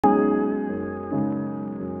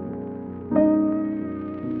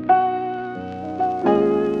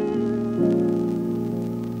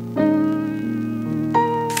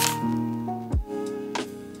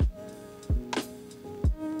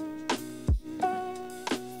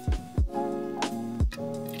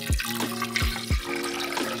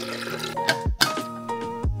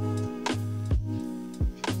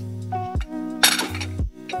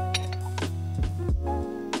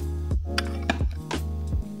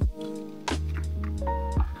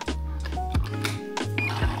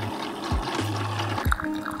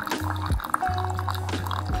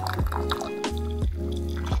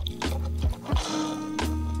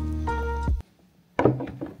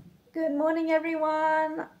morning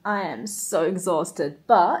everyone. I am so exhausted,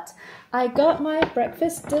 but I got my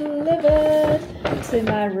breakfast delivered to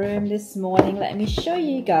my room this morning. Let me show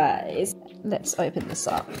you guys. Let's open this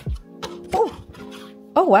up.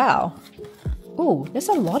 Oh wow. Oh, there's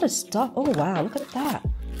a lot of stuff. Oh wow, look at that.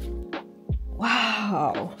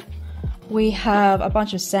 Wow. We have a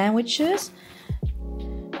bunch of sandwiches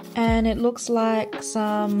and it looks like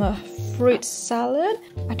some fruit salad.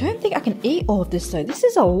 I don't think I can eat all of this though. This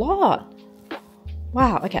is a lot.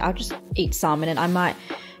 Wow, okay, I'll just eat some and then I might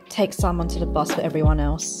take some onto the bus for everyone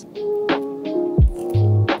else.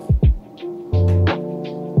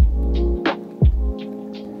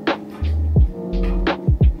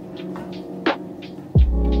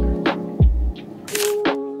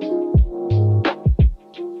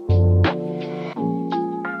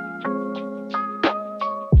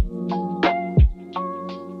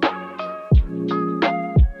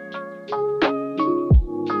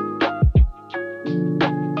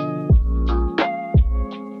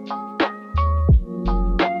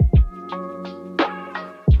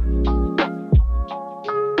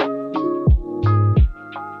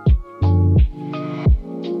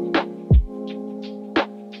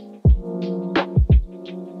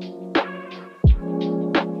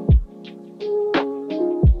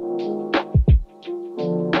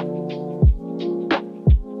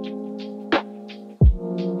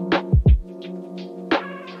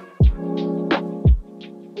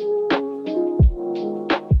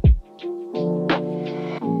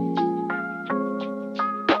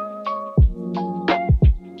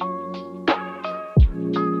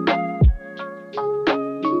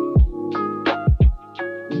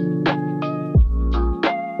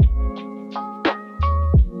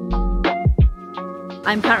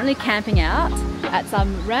 I'm currently camping out at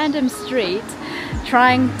some random street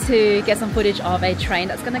trying to get some footage of a train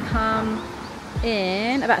that's going to come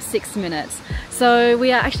in about 6 minutes. So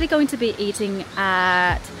we are actually going to be eating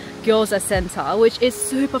at Gyoza Center, which is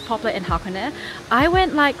super popular in Hakone. I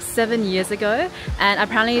went like 7 years ago and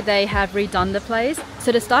apparently they have redone the place.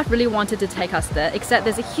 So the staff really wanted to take us there, except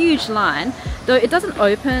there's a huge line, though it doesn't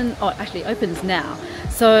open, or actually opens now.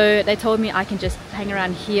 So they told me I can just hang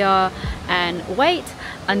around here and wait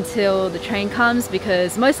until the train comes,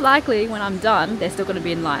 because most likely when I'm done they're still going to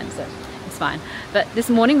be in line, so it's fine. But this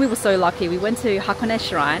morning we were so lucky. We went to Hakone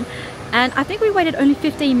Shrine and I think we waited only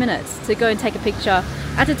 15 minutes to go and take a picture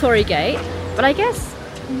at the Torii Gate. But I guess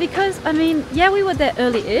because, I mean, yeah, we were there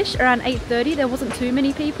early-ish, around 8:30, there wasn't too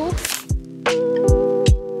many people.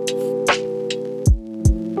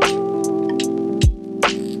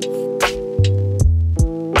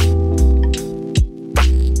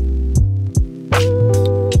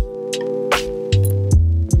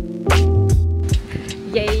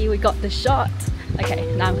 Yay, we got the shot. Okay,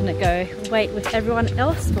 now I'm gonna go wait with everyone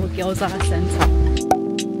else for Gyoza Center.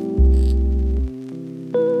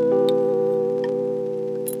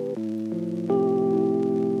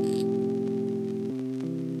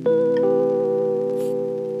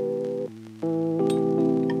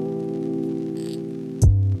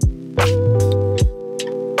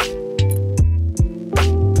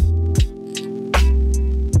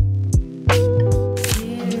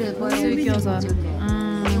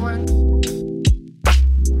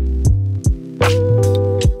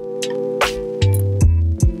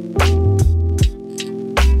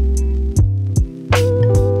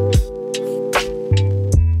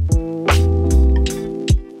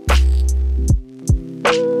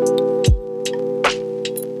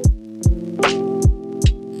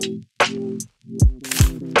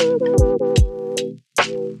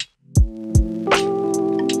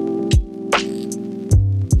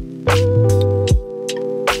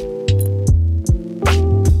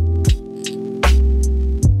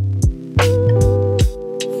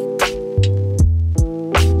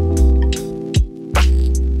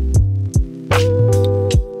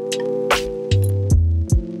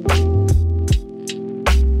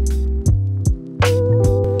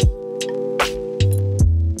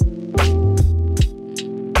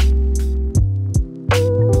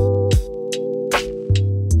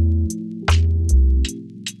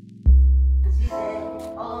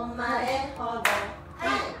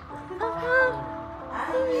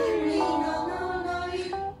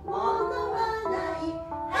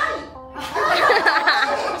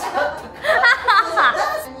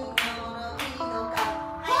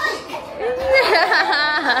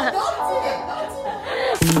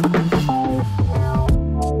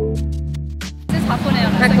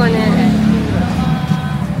 Hakone.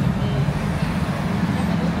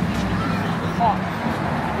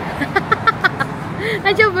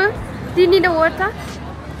 大丈夫? Do you need the water?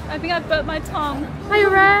 I think I burnt my tongue. Are you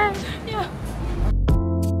right? Yeah.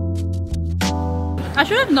 I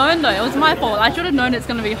should have known though, it was my fault. I should have known it's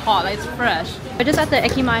gonna be hot, like it's fresh. We're just at the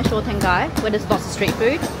Ekimai Shotengai, where there's lots of street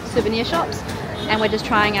food, souvenir shops, and we're just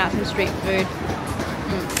trying out some street food.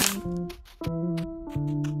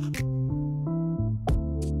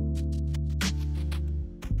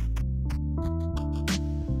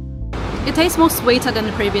 It tastes more sweeter than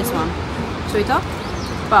the previous one. Sweeter,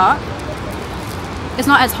 but it's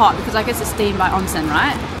not as hot because I guess it's steamed by onsen,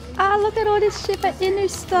 right? Ah, look at all this Shiba Inu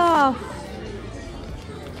stuff.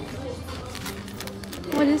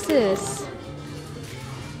 What is this?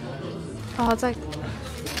 Oh, it's like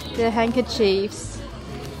the handkerchiefs.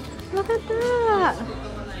 Look at that.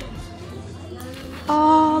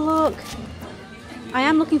 Oh, look. I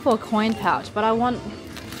am looking for a coin pouch, but I want,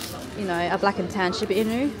 you know, a black and tan Shiba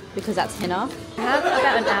Inu because that's henna. We have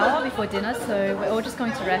about an hour before dinner, so we're all just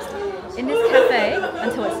going to rest in this cafe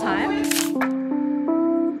until it's time.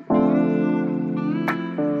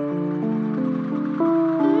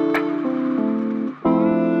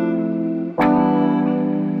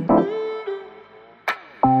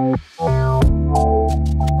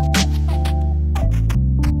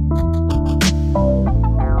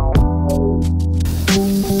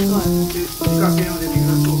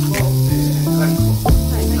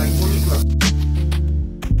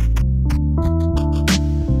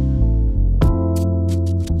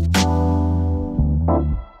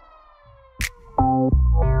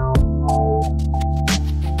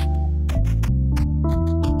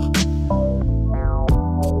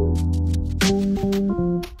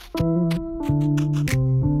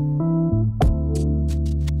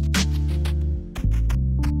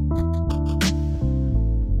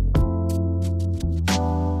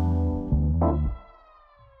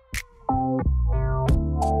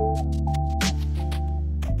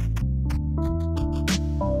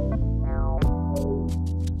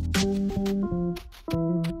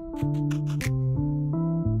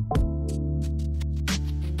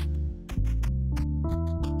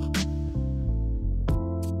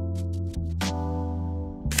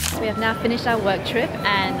 We have now finished our work trip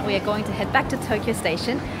and we are going to head back to Tokyo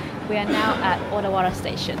Station. We are now at Odawara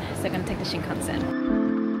Station, so we're going to take the Shinkansen.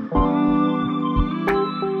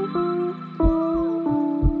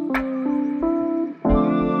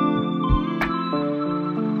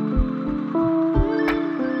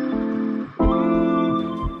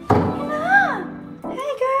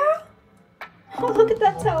 Hey girl! Oh, look at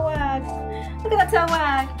that tail wag! Look at that tail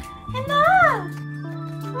wag! Henna!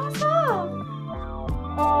 What's up?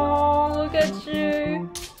 Oh, look at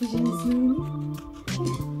you.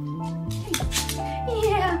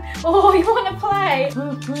 Yeah. Oh, you want to play?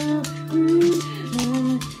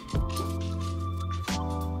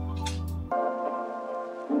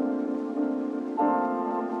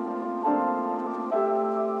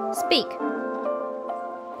 Speak.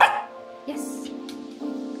 Yes.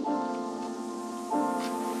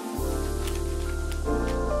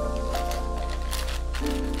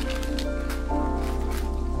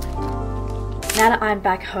 Now that I'm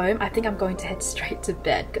back home, I think I'm going to head straight to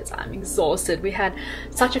bed because I'm exhausted. We had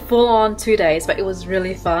such a full-on 2 days, but it was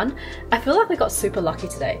really fun. I feel like we got super lucky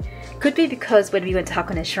today. Could be because when we went to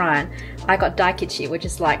Hakone Shrine, I got Daikichi, which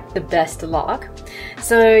is like the best luck.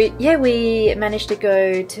 So yeah, we managed to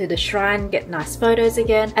go to the shrine, get nice photos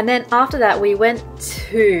again. And then after that, we went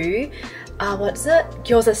to what's it?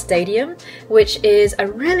 Gyoza Stadium, which is a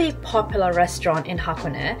really popular restaurant in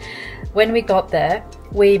Hakone. When we got there,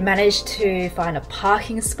 we managed to find a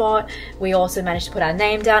parking spot. We also managed to put our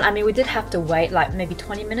name down. I mean, we did have to wait like maybe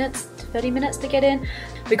 20 minutes to 30 minutes to get in.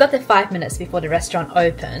 We got there 5 minutes before the restaurant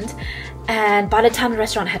opened. And by the time the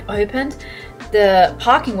restaurant had opened, the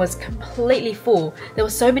parking was completely full. There were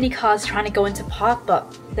so many cars trying to go into park,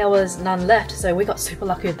 but there was none left. So we got super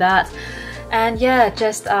lucky with that. And yeah,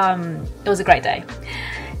 just, it was a great day.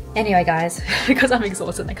 Anyway guys, because I'm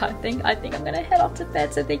exhausted and I can't think, I think I'm gonna head off to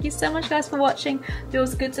bed. So thank you so much guys for watching.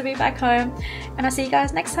 Feels good to be back home. And I'll see you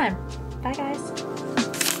guys next time. Bye guys.